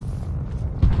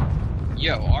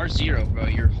Yo, R0, bro,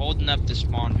 you're holding up the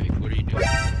spawn Vic. What are you doing?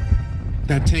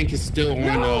 That tank is still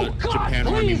on Japan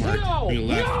Army mark. On your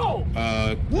left.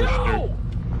 No!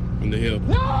 On the hill.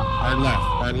 No!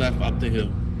 Right left, up the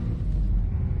hill.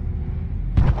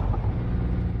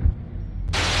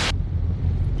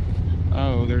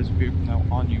 Oh, there's people now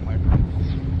on you, my friend.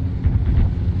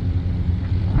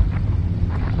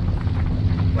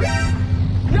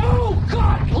 No!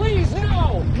 God, please,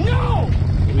 no! No!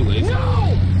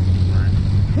 No!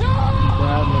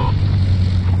 No!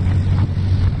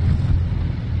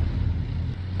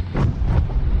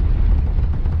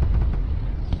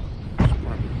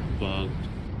 Bugged.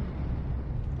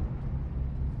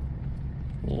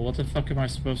 Well, what the fuck am I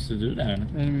supposed to do then?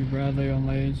 Enemy Bradley on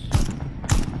Lays.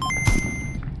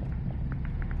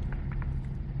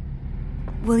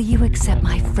 Will you accept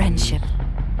my friendship?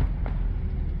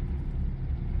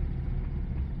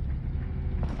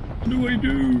 What do I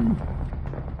do?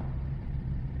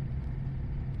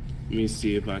 Let me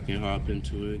see if I can hop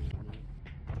into it.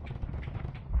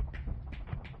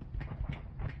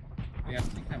 Yeah, I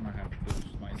think I might have to push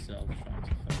myself trying to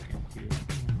fucking kill.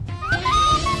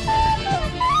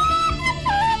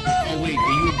 Oh wait,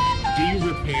 do you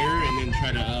repair and then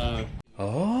try to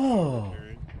Oh!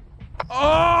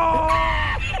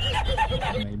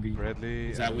 Maybe. Bradley,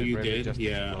 Is that what you Bradley did?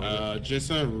 Yeah. Just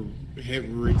hit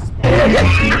respawn.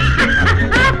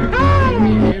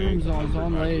 Enemy Abrams is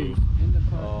on Lays. In the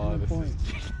point.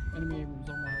 Enemy Abrams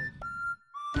on Lays.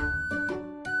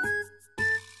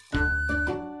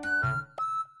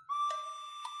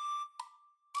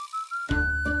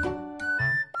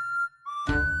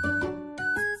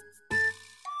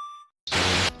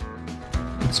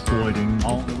 Exploiting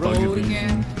On the road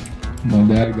again. My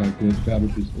dad got good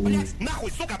fabric stories.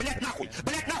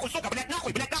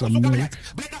 Some milk.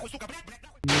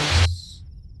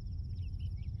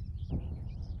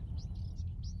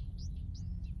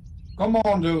 Come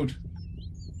on, dude.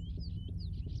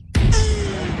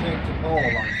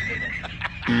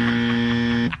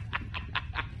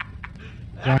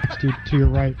 Wax, to your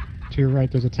right. To your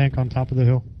right, there's a tank on top of the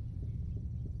hill.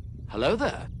 Hello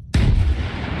there.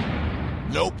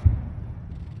 Nope.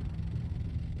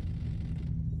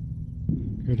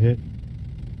 Good hit.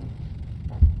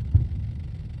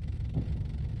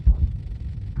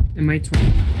 MI-20.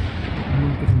 I'm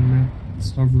not getting mad.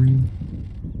 Discovery.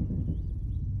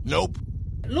 Nope.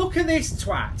 Look at this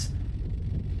twat.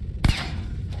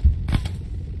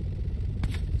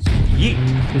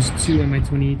 There's two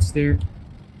MI-28s there.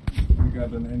 We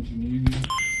got an engineer.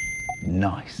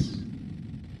 Nice.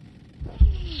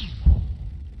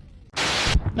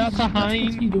 That's a hind.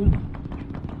 What's he doing?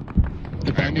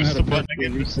 Apparently, it's the button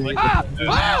again.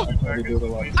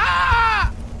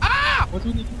 What do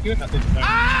we need to do about this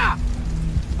time?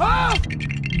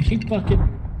 You fucking...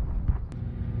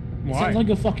 Why? Sounds like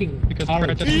a fucking... Because car.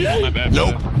 my bad.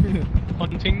 Nope.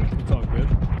 Hunting. It's all good.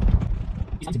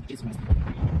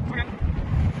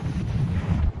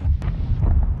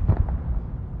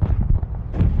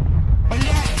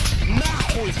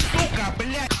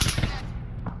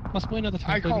 Must play another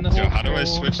time. Yo, how do I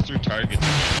switch through targets?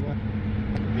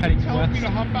 Tell me to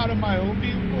hop out of my own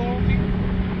vehicle.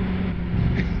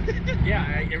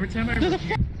 Yeah, every time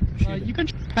I... You can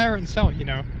repair it and sell it, you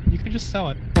know. You can just sell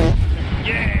it.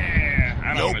 Yeah!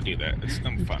 I don't want to do that. It's no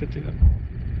You fun. could do that.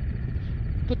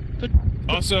 But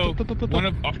Also, one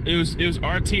of it was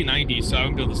RT90, so I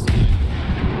can build this thing.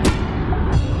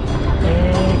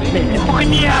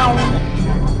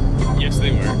 Yes,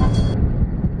 they were.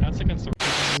 that's against the...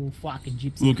 fucking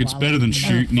gypsy. Look, it's better than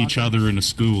shooting each other in a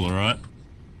school, alright?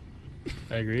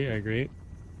 I agree.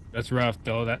 That's rough,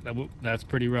 though. That's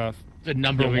pretty rough. The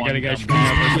number We one. gotta get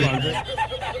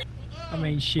I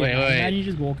mean, shit. Wait. Imagine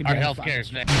just walking Our down healthcare is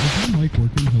fucking- next. Is that mic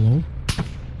working? Hello?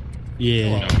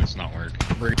 Yeah. No, it's not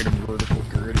working. Bring it in vertical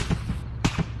grid.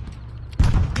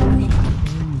 Come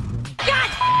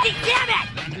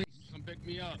pick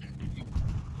me up.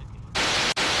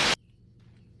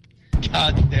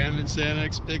 God damn it,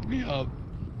 Xanax, pick me up.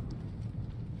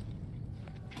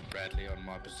 Bradley on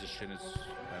my position is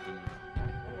having...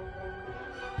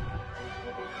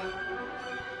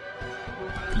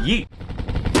 Yeet.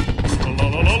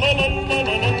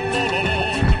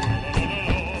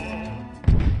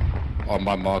 On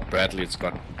my mark, Bradley, it's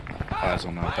got eyes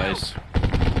on our base.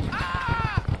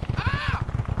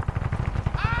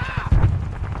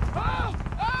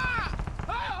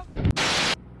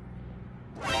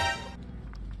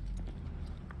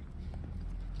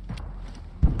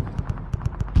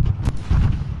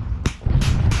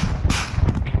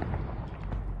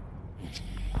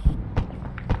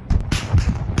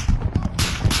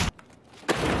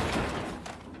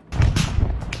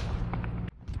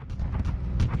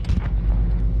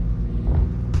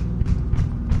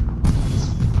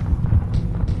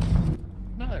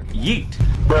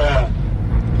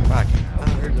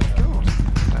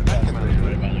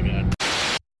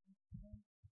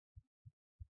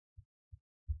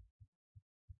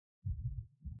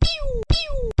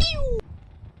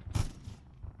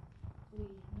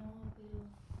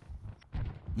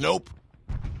 Nope.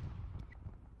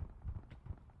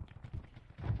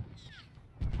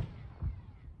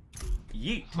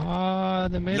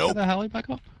 Yeet. They made it to the heli back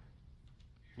up?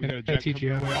 We got a jet coming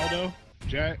your way, Aldo.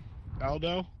 Jet,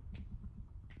 Aldo.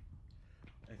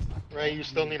 Ray, you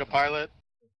still need a pilot?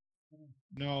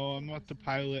 No, I'm not the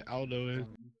pilot. Aldo is.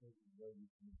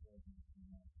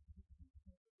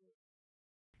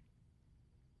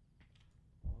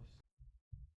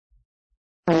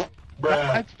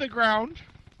 That's the ground.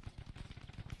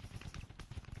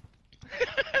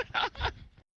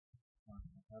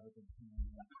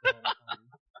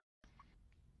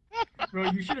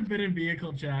 Bro, you should have been in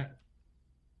vehicle chat.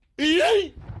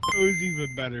 It was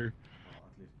even better.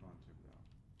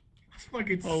 It's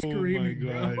fucking Oh screaming,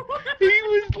 my god. bro. He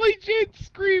was legit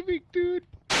screaming, dude.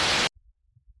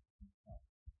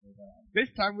 This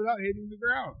time without hitting the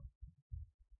ground.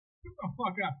 Shut the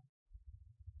fuck up.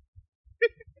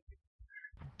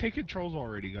 Take controls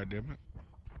already, goddammit.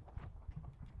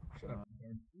 Shut up.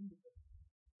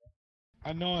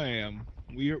 I know I am.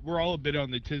 We're all a bit on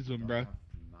the tism, bro.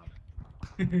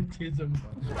 Tism.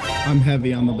 I'm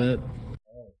heavy on the bit.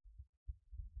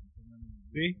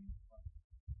 See?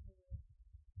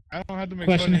 I don't have to make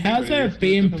Question, fun of how's there a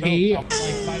anybody. BMP like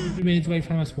 500 meters away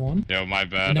from our spawn? Yo, my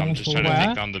bad. No I'm one just saw trying to where?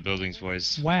 take down the buildings,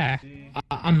 boys. Where?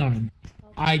 Unknown.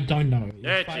 I don't know. It's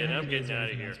That's it, 500 I'm meters getting away out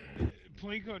of from here. our spawn.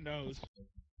 Plinko knows.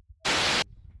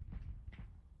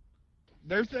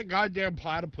 There's that goddamn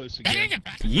platypus again.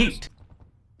 Yeet.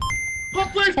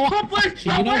 Pump place! Pump place!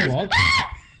 So you know what?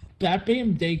 That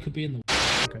BMD could be in the.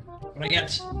 Okay. But I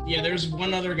got, yeah, there's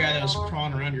one other guy that was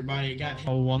crawling around your body. Got hit.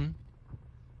 Oh, one.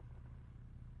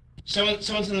 Someone's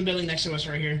in the building next to us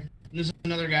right here. There's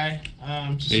another guy.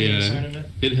 Just on the side of it.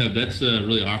 Hithub, that's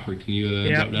really awkward. Can you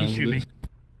Yeah, drop down a shoot little me.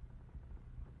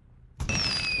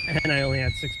 bit? And I only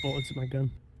had 6 bullets in my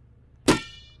gun.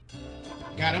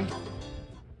 Got him.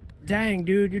 Dang,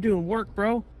 dude, you're doing work,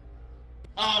 bro.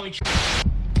 Oh, we.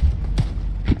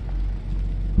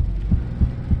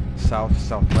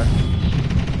 Southwest.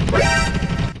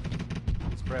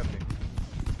 It's Bradley.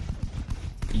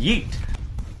 Yeet.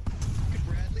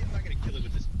 Bradley, I'm not gonna kill it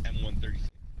with this M136.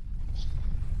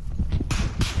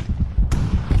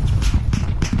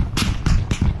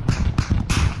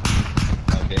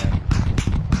 Oh damn.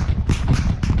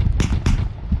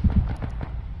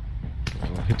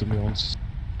 I hit him once.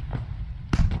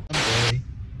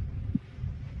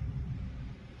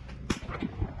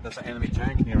 There's an enemy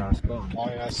tank near our spawn. Oh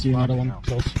yeah, I see another one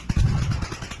close.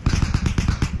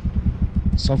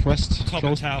 Southwest, Top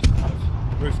close. and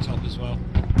south. Rooftop as well.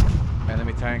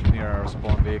 Enemy tank near our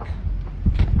spawn big.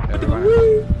 Everyone.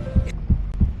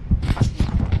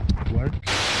 Work.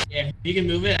 Yeah, if you can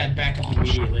move it, I'd back up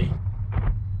immediately.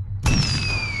 I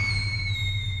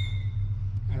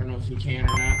don't know if you can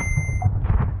or not.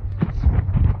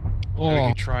 I Oh.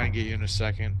 could try and get you in a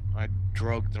second. I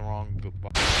drugged the wrong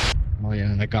Oh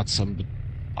yeah, I got some, but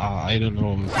I don't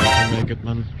know if I can make it,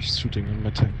 man. He's shooting in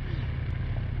my tank.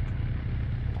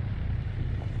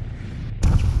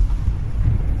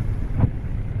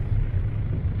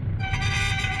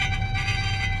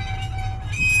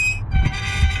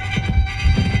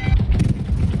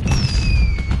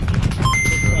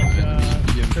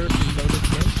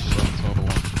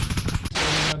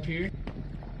 Up here.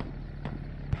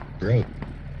 Bro.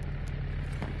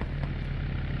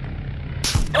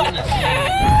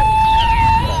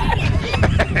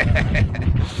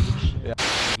 Yeah.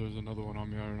 There's another one on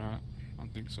me or not? I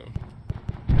don't think so.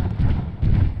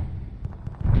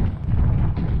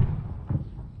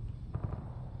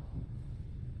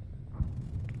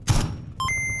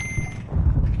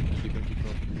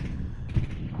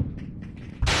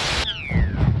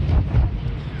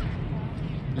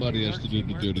 Somebody has to do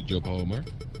the dirty job, Homer.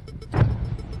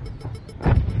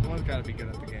 Someone's gotta be good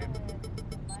at the game.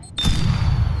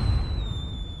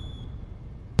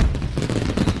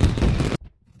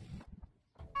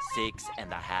 Six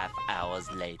and a half hours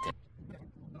later.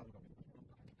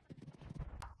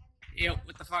 Yo,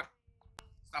 what the fuck?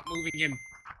 Stop moving him.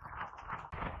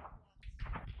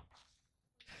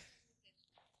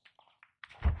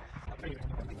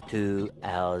 Two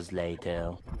hours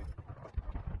later.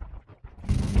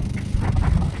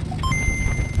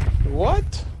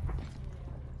 What?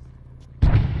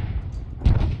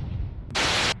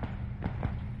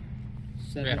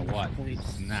 We got a what?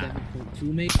 Nah. 7.2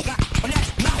 maybe.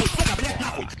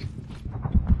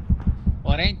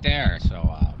 Well, it ain't there, so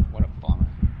what a bummer.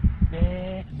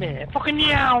 Fucking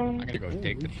meow. I'm gonna go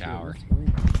take the tower.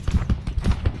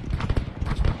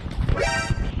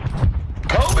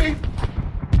 Kobe!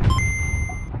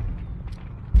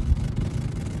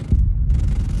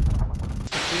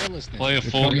 We have carelessness. Play a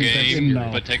full game,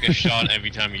 but take a shot every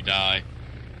time you die.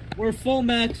 We're full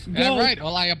max. Go. All right.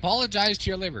 Well, I apologize to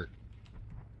your liver.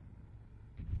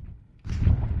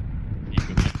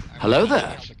 Hello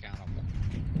there.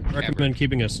 Recommend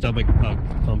keeping a stomach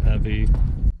pump heavy.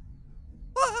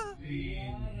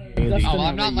 Oh,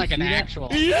 I'm not like an actual.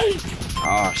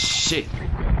 Oh shit.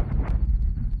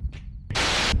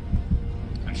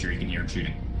 I'm sure you can hear him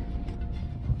shooting.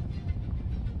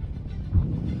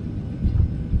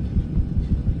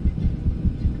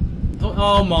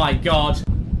 Oh my god.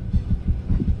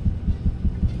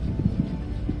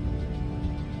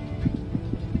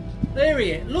 There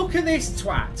he is. Look at this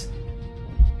twat.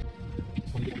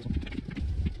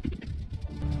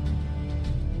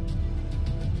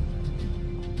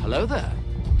 Hello there.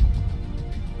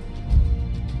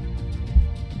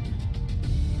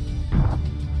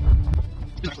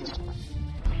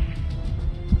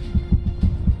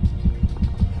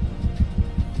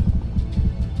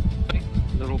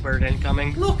 Little bird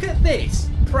incoming. Look at this,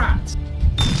 Pratt.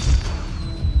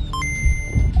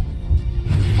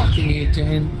 Fucking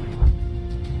 18.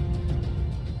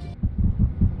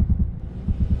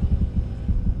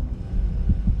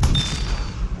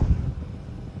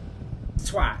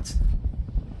 Twat.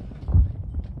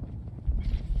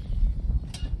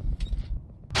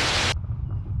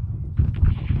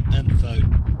 Info.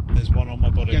 There's one on my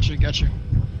body. Gotcha.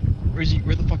 Where's he?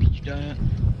 Where the fuck are you dying at?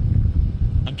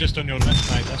 I'm just on your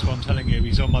left, mate. That's what I'm telling you.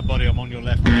 He's on my body. I'm on your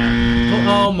left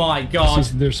now. Oh my god.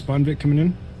 There's spawn bit coming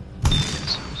in.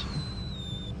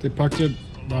 They parked it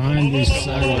behind these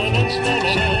sidewalks.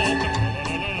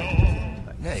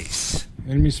 Nice.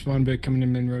 Enemy spawn bit coming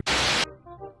in main road.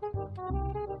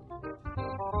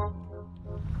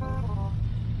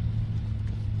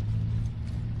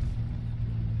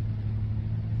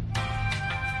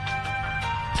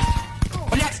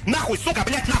 Блять, нахуй, сука,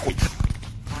 блять, нахуй.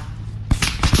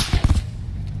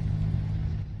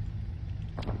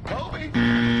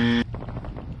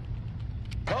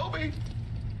 Kobe.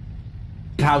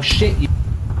 How shit you.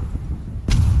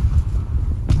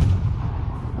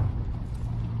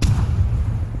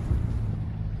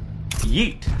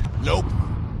 Yeet. Nope.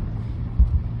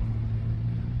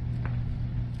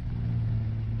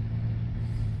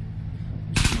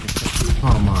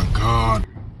 Oh my god.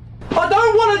 I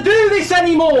don't want to do this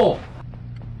anymore!